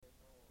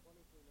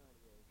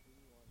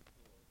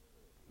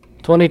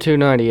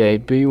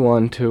2298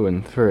 B1, 2,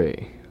 and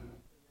 3.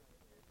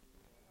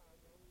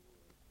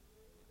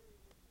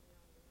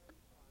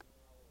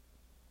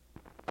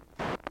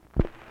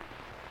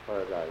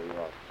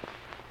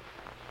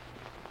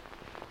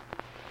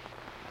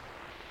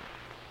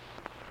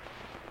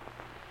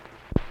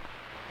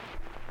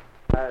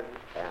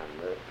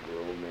 And this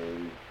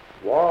gloomy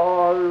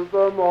was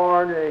the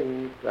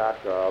morning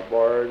that the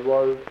bird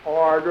was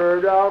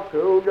ordered out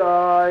to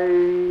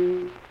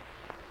die.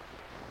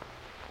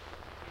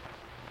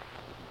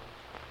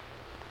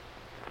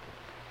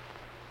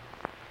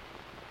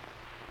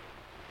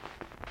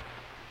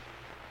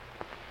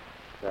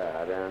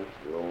 Sad and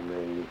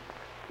gloomy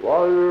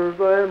was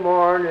the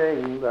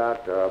morning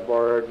that the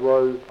bird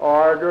was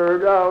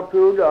ordered out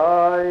to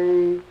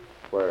die.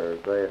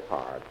 Where's the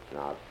heart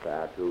not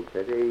sad to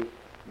pity,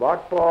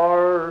 but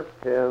for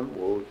him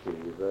who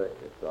sees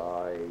his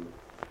eye?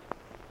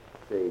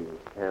 See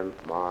him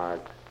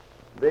march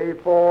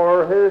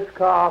before his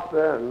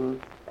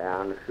coffin,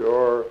 and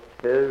sure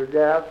his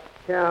death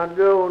can't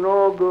do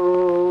no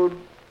good.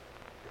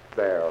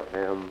 Spare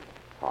him,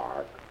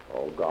 heart,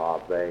 oh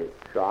God, they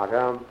shot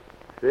him,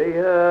 see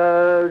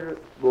his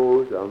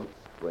bosom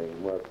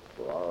swing with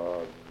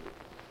blood.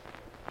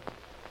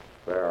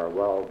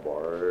 Farewell,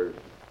 bird,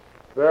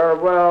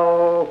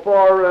 farewell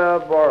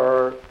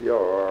forever,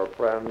 your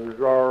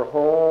friends are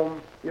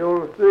home,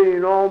 you'll see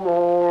no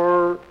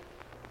more,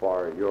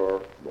 for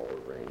your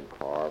moldering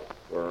corpse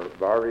were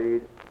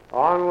buried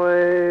on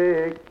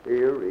Lake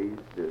Erie's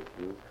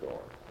distant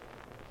shore.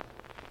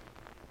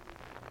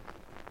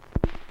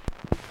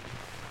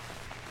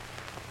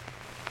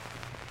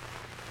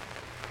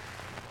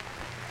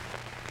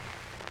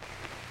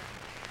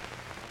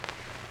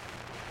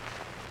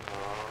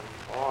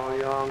 All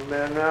young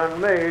men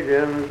and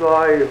maidens,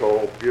 I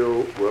hope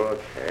you will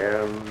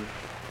attend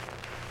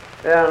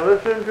and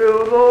listen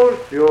to those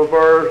few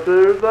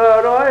verses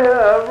that I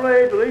have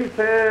lately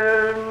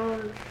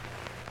penned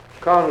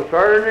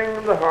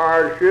concerning the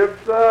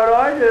hardships that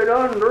I did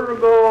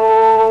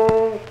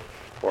undergo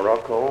for a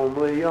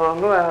comely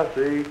young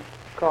lassie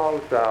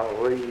called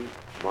Sally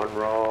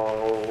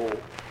Monroe.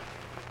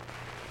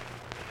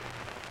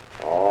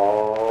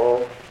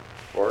 Oh,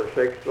 for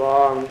 6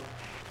 long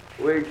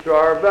weeks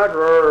or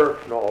better,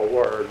 no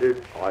word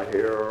did I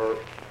hear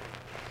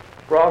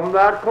from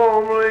that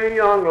comely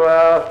young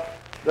lass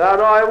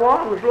that I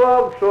once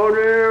loved so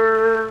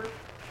dear,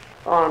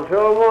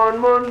 until one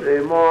Monday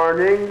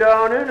morning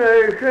down in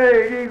a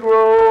shady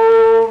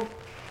grove,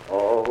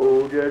 oh,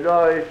 who did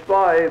I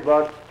spy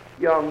but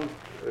young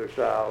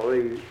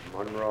Sally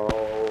Monroe.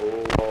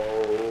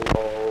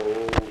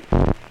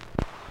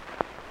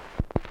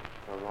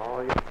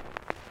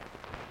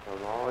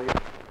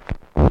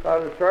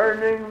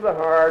 Concerning the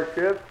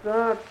hardships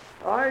that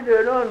I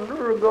did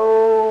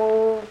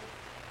undergo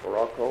for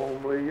a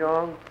comely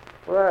young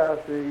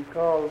lassie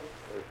called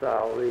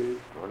Sally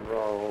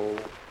Monroe.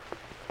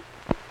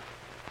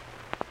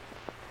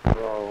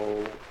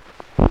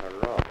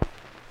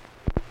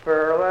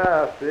 Fair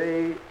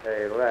lassie,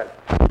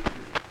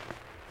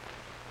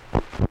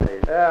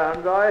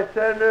 and I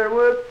sent it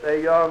with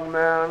a young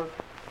man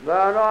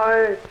that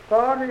I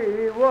thought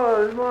he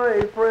was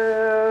my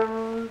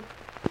friend.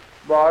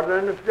 But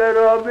instead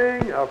of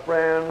being a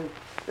friend,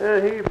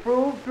 he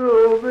proved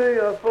to be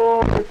a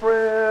phony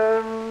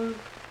friend.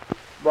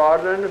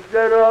 But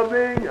instead of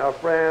being a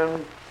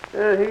friend,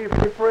 he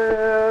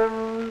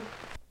friends.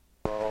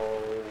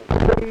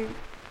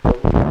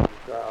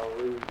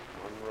 Sally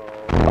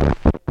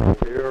Monroe.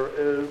 Here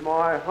is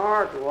my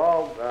heart,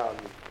 love, and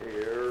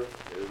here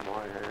is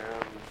my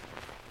hand.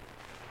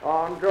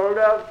 Until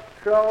death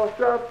shall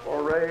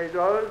separate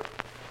us,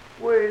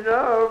 we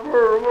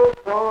never will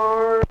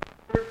part.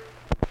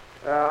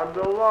 And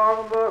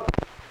along the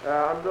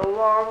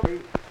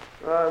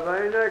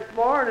next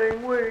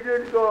morning we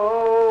did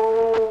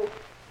go,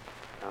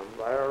 and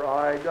there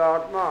I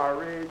got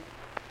married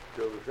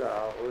to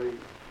Sally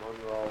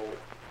Monroe.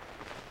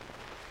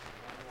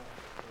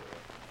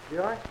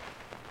 Yeah,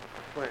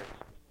 Prince.